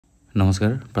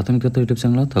নমস্কাৰ প্ৰাথমিক তথ্য ইউটিউব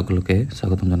চেনেলত সকলোকে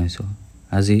স্বাগতম জনাইছো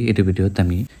আজি এই ভিডিঅ'ত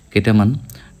আমি কেইটামান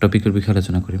টপিকৰ বিষয়ে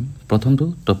আলোচনা কৰিম প্ৰথমটো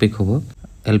টপিক হ'ব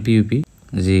এলপিইউপি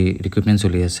যি ৰিকুইটমেন্ট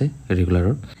চলি আছে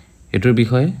ৰেগুলাৰৰ এটোৰ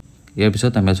বিষয়ে ইয়াৰ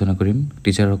পিছত আমি আলোচনা কৰিম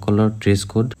টিচাৰসকলৰ ড্ৰেছ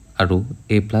কোড আৰু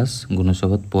A+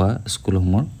 গুণোৎসৱত পোৱা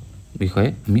স্কুলসমূহৰ বিষয়ে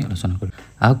আমি আলোচনা কৰিম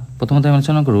প্ৰথমতে আমি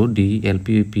আলোচনা কৰো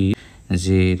DELPUP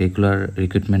যি ৰেগুলাৰ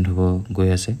ৰিকুইটমেন্ট হ'ব গৈ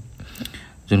আছে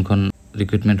যোনখন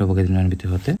ৰিকুইটমেন্ট হ'ব কেইদিনমান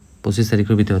ভিতৰতে 25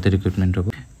 তাৰিখৰ ভিতৰতে ৰিকুইটমেন্ট হ'ব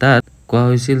তাত কোৱা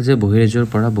হৈছিল যে বহিৰাজ্যৰ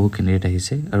পৰা বহু কেণ্ডিডেট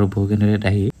আহিছে আৰু বহু কেণ্ডিডেট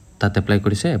আহি তাত এপ্লাই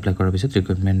কৰিছে এপ্লাই কৰাৰ পিছত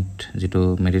ৰিকুইটমেন্ট যেটো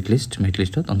মেৰিট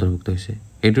লিষ্টত অন্তৰ্ভুক্ত হৈছে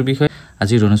এইটোৰ বিষয়ে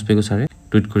আজি ৰনজ পেগু ছাৰে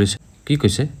টুইট কৰিছে কি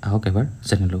কৈছে আহক এবাৰ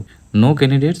জানিলো নো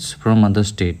কেণ্ডিডেটস ফ্ৰম আদাৰ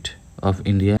state of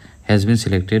India has been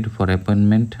selected for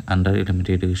appointment under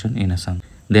elementary education in Assam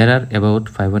there are about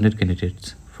 500 candidates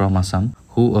from Assam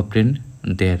who obtained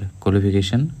their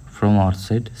qualification from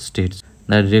outside states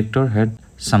the director had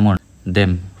summoned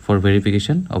them for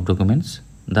verification of documents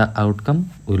the outcome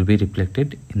will be reflected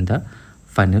in the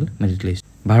final merit list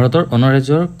ভাৰতৰ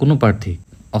অনৰাজ্যৰ কোনো প্ৰাৰ্থী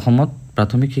অসমত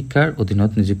প্ৰাথমিক শিক্ষাৰ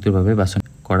অধীনত নিযুক্তিৰ বাবে বাছনি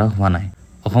কৰা হোৱা নাই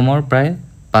অসমৰ প্ৰায়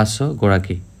 500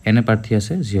 গৰাকী এনে প্ৰাৰ্থী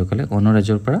আছে যিসকলে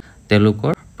অনৰাজ্যৰ পৰা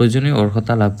তেওঁলোকৰ প্ৰয়োজনীয়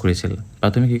অৰ্হতা লাভ কৰিছিল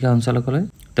প্ৰাথমিক শিক্ষা সঞ্চালকালয়ে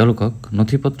তেওঁলোকক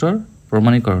নথিপত্ৰৰ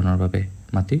প্ৰমাণীকৰণৰ বাবে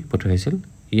মাতি পঠিয়াইছিল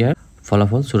ইয়াৰ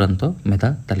ফলাফল চূড়ান্ত মেধা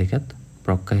তালিকাত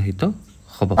প্ৰকাশিত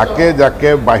হ'ব যাকে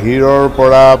বাহিৰৰ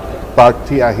পৰা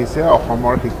প্ৰাৰ্থী আহিছে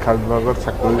অসমৰ শিক্ষা বিভাগত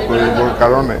চাকৰি কৰিবৰ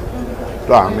কাৰণে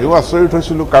তো আমিও আচৰিত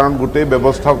হৈছিলোঁ কাৰণ গোটেই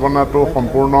ব্যৱস্থাপনাটো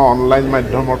সম্পূৰ্ণ অনলাইন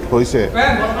মাধ্যমত হৈছে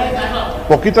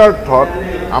প্ৰকৃতাৰ্থত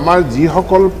আমাৰ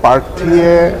যিসকল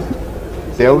প্ৰাৰ্থীয়ে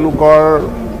তেওঁলোকৰ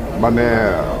মানে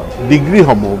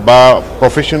ডিগ্ৰীসমূহ বা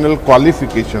প্ৰফেশ্যনেল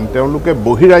কোৱালিফিকেশ্যন তেওঁলোকে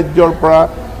বহিৰাজ্যৰ পৰা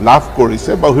লাভ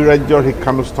কৰিছে বহিৰাজ্যৰ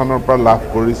শিক্ষানুষ্ঠানৰ পৰা লাভ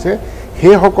কৰিছে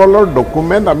সেইসকলৰ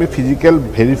ডকুমেণ্ট আমি ফিজিকেল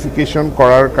ভেৰিফিকেশ্যন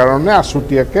কৰাৰ কাৰণে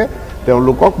আছুতীয়াকৈ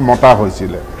তেওঁলোকক মতা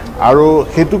হৈছিলে আৰু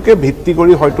সেইটোকে ভিত্তি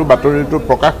কৰি হয়তো বাতৰিটো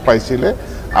প্ৰকাশ পাইছিলে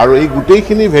আৰু এই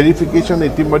গোটেইখিনি ভেৰিফিকেশ্যন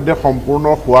ইতিমধ্যে সম্পূৰ্ণ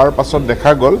হোৱাৰ পাছত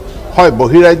দেখা গ'ল হয়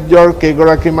বহিৰাজ্যৰ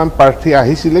কেইগৰাকীমান প্ৰাৰ্থী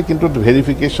আহিছিলে কিন্তু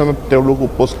ভেৰিফিকেশ্যনত তেওঁলোক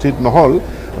উপস্থিত নহ'ল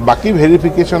বাকি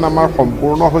ভেৰিফিকেশ্যন আমাৰ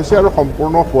সম্পূৰ্ণ হৈছে আৰু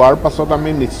সম্পূৰ্ণ হোৱাৰ পাছত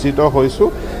আমি নিশ্চিত হৈছোঁ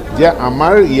যে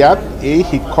আমাৰ ইয়াত এই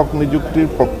শিক্ষক নিযুক্তিৰ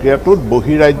প্ৰক্ৰিয়াটোত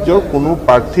বহিৰাজ্যৰ কোনো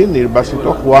প্ৰাৰ্থী নিৰ্বাচিত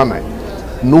হোৱা নাই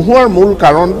নোহোৱাৰ মূল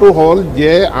কাৰণটো হ'ল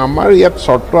যে আমাৰ ইয়াত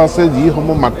চৰ্ত আছে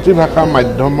যিসমূহ মাতৃভাষা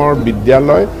মাধ্যমৰ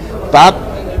বিদ্যালয় তাত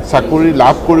চাকৰি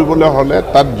লাভ কৰিবলৈ হ'লে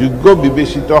তাত যোগ্য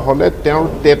বিবেচিত হ'লে তেওঁৰ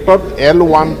টেটত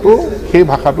L1টো সেই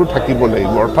ভাষাটো থাকিব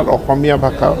লাগিব অৰ্থাৎ অসমীয়া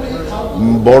ভাষা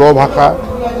বড়ো ভাষা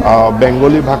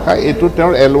বেংগলী ভাষা এইটো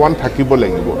তেওঁৰ L1 থাকিব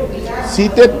লাগিব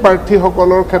Ctet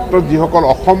প্ৰাৰ্থীসকলৰ ক্ষেত্ৰত যিসকল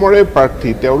অসমৰে প্ৰাৰ্থী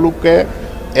তেওঁলোকে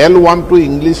L1টো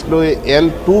ইংলিছ লৈ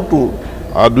L2টো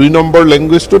 2 নম্বৰ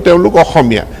লেংগুৱেজটো তেওঁলোক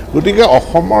অসমীয়া গতিকে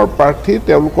অসমৰ প্ৰাৰ্থী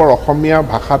তেওঁলোকৰ অসমীয়া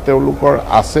ভাষা তেওঁলোকৰ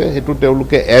আছে হেতু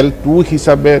তেওঁলোকে L2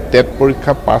 হিচাপে টেট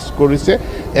পৰীক্ষা পাছ কৰিছে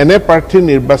এনে প্ৰাৰ্থী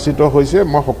নিৰ্বাচিত হৈছে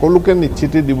মই সকলোকে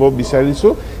নিশ্চিত দিব বিচাৰিছো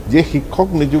যে শিক্ষক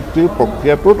নিযুক্তিৰ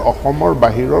প্ৰক্ৰিয়াটোত অসমৰ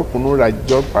বাহিৰৰ কোনো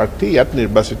ৰাজ্যৰ প্ৰাৰ্থী ইয়াত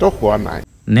নিৰ্বাচিত হোৱা নাই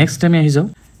নেক্সট টাইম আহি যাও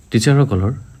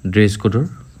টিচাৰসকলৰ ড্ৰেছ কোডৰ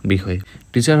বিষয়ে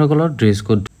টিচাৰসকলৰ ড্ৰেছ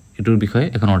কোড এটোৰ বিষয়ে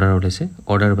এখন অৰ্ডাৰ ওলাইছে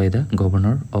order by the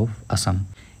governor of Assam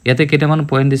ইয়াতে কেইটামান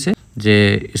পইণ্ট দিছে যে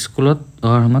স্কুলত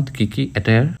অহাৰ সময়ত কি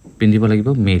এটায়াৰ পিন্ধিব লাগিব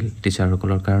মেল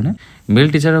টিচাৰসকলৰ কাৰণে মেল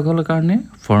টিচাৰসকলৰ কাৰণে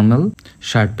formal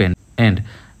shirt pant and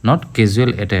not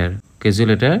casual এটায়াৰ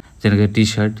যেনেকৈ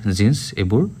টি-শাৰ্ট জিন্স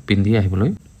এইবোৰ পিন্ধি আহিবলৈ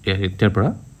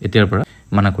এতিয়াৰ পৰা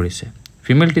মানা কৰিছে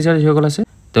ফিমেল টিচাৰ যিসকল আছে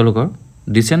তেওঁলোকৰ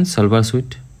ডিচেণ্ট সালৱাৰ সুইট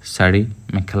শাৰী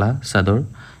mekhela chador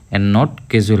and not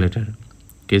casual এটায়াৰ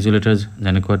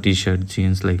যেনেকুৱা টি-শাৰ্ট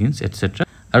জিন্স লেগিংছ এটচেট্ৰা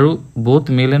আৰু both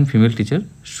male and female teacher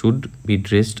should be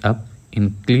dressed up in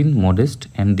clean modest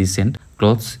and decent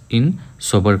clothes in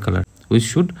sober color which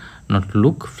should not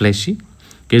look flashy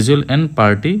casual and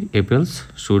party apparels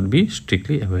should be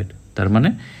strictly avoided তাৰ মানে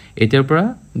এতিয়াৰ পৰা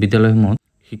বিদ্যালয়সমূহত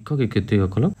শিক্ষক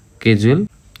শিক্ষয়িত্ৰীসকলক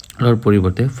কেজুৱেলৰ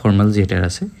পৰিৱৰ্তে formal যি এটায়াৰ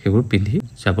আছে সেইবোৰ পিন্ধি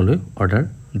যাবলৈ অৰ্ডাৰ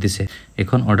দিছে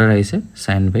এখন অৰ্ডাৰ আহিছে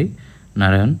সাইন বাই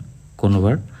নাৰায়ণ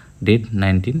কোনোবাৰ ডেট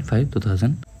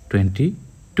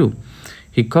 19/5/2022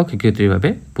 শিক্ষক শিক্ষয়িত্ৰীৰ বাবে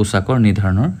পোছাকৰ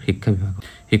নিৰ্ধাৰণৰ শিক্ষা বিভাগ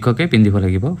শিক্ষকে পিন্ধিব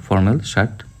লাগিব ফৰ্মেল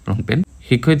শাৰ্ট লং পেণ্ট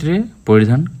শিক্ষয়িত্ৰীয়ে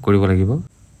পৰিধান কৰিব লাগিব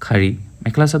খাৰী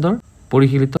মেখেলা চাদৰ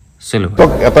পৰিশীলিত চেলোৱাৰ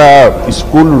এটা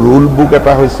স্কুল ৰুল বুক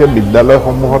এটা হৈছে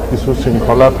বিদ্যালয়সমূহত কিছু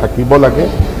শৃংখলা থাকিব লাগে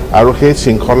আৰু সেই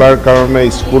শৃংখলাৰ কাৰণে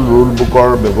স্কুল ৰুল বুকৰ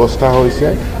ব্যৱস্থা হৈছে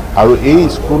আৰু এই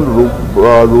স্কুল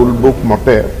ৰুল বুক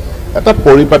মতে এটা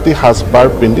পৰিপাটি সাজপাৰ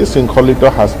পিন্ধি শৃংখলিত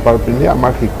সাজপাৰ পিন্ধি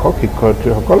আমাৰ শিক্ষক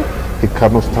শিক্ষয়িত্ৰীসকল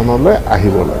শিক্ষানুষ্ঠানলৈ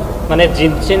আহিব লাগে মানে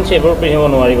জিন্স এইবোৰ পিন্ধিব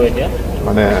নোৱাৰিব এতিয়া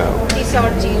মানে or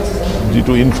jeans.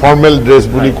 যিটো ইনফৰ্মেল ড্ৰেছ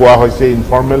বুলি কোৱা হৈছে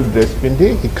ইনফৰ্মেল ড্ৰেছ পিন্ধি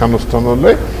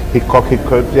শিক্ষানুষ্ঠানলৈ শিক্ষক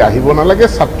শিক্ষয়িত্ৰী আহিব নালাগে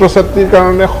ছাত্ৰ ছাত্ৰীৰ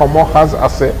কাৰণে সমসাজ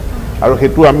আছে আৰু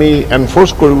সেইটো আমি এনফৰ্চ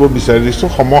কৰিব বিচাৰিছোঁ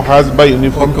সমসাজ বা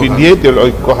ইউনিফৰ্ম পিন্ধিয়ে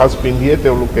ঐক্য সাজ পিন্ধিয়ে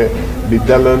তেওঁলোকে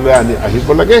বিদ্যালয়লৈ আহিব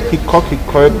লাগে শিক্ষক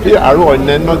শিক্ষয়িত্ৰী আৰু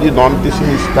অন্যান্য যি নন টিচিং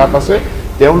ষ্টাফ আছে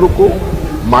তেওঁলোকো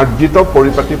মাৰ্জিত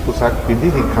পৰিপাটি পোছাক পিন্ধি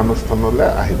শিক্ষানুষ্ঠানলৈ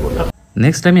আহিব লাগে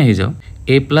নেক্সট আমি আহি যাওঁ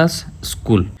A+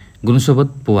 স্কুল গুণোৎসৱত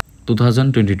পোৱা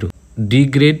 2022 D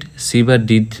গ্ৰেড C বা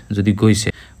D যদি গৈছে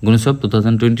Gunotsav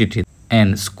 2023 and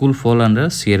school fall under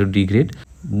C আৰু D গ্ৰেড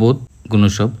both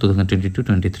গুণোৎসৱ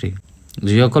 2022-23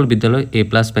 যিসকল বিদ্যালয় A+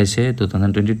 পাইছে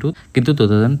 2022 কিন্তু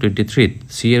 2023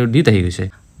 C আৰু D আহি গৈছে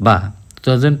বা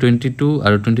 2022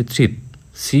 আৰু 23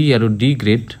 C আৰু D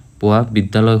গ্ৰেড পোৱা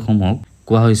বিদ্যালয়সমূহক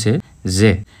কোৱা হৈছে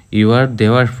যে you are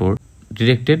therefore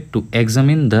directed to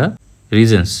examine the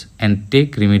reasons and take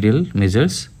remedial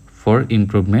measures for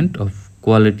improvement of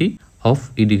quality of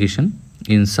education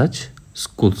in such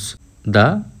schools. The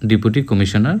Deputy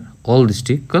Commissioner all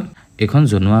district এখন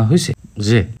জনোৱা হৈছে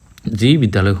যে যি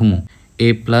বিদ্যালয়সমূহ A+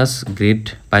 গ্ৰেড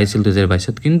পাইছিল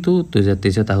 2022 কিন্তু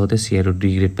 2023 তাহতে C আৰু D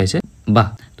গ্ৰেড পাইছে বা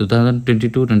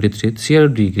 2022-23 C আৰু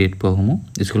D গ্ৰেড পোৱাসমূহ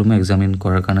স্কুলসমূহ এক্সামিন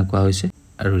কৰাৰ কাৰণে কোৱা হৈছে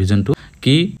আৰু ৰিজনটো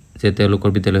কি যে তেওঁলোকৰ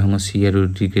বিদ্যালয়সমূহ C আৰু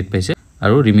D গ্ৰেড পাইছে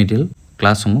আৰু ৰিমিডিয়েল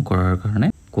ক্লাছসমূহ কৰাৰ কাৰণে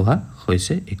কোৱা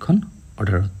হৈছে এখন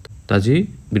অৰ্ডাৰত তো আজি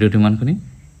ভিডিঅ'টো ইমানখিনি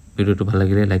ভিডিঅ'টো ভাল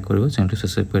লাগিলে লাইক কৰিব চেনেলটো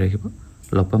সাবস্ক্ৰাইব কৰি ৰাখিব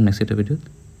লগ পাম নেক্সট এটা ভিডিঅ'ত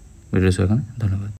ভিডিঅ' চোৱাৰ কাৰণে ধন্যবাদ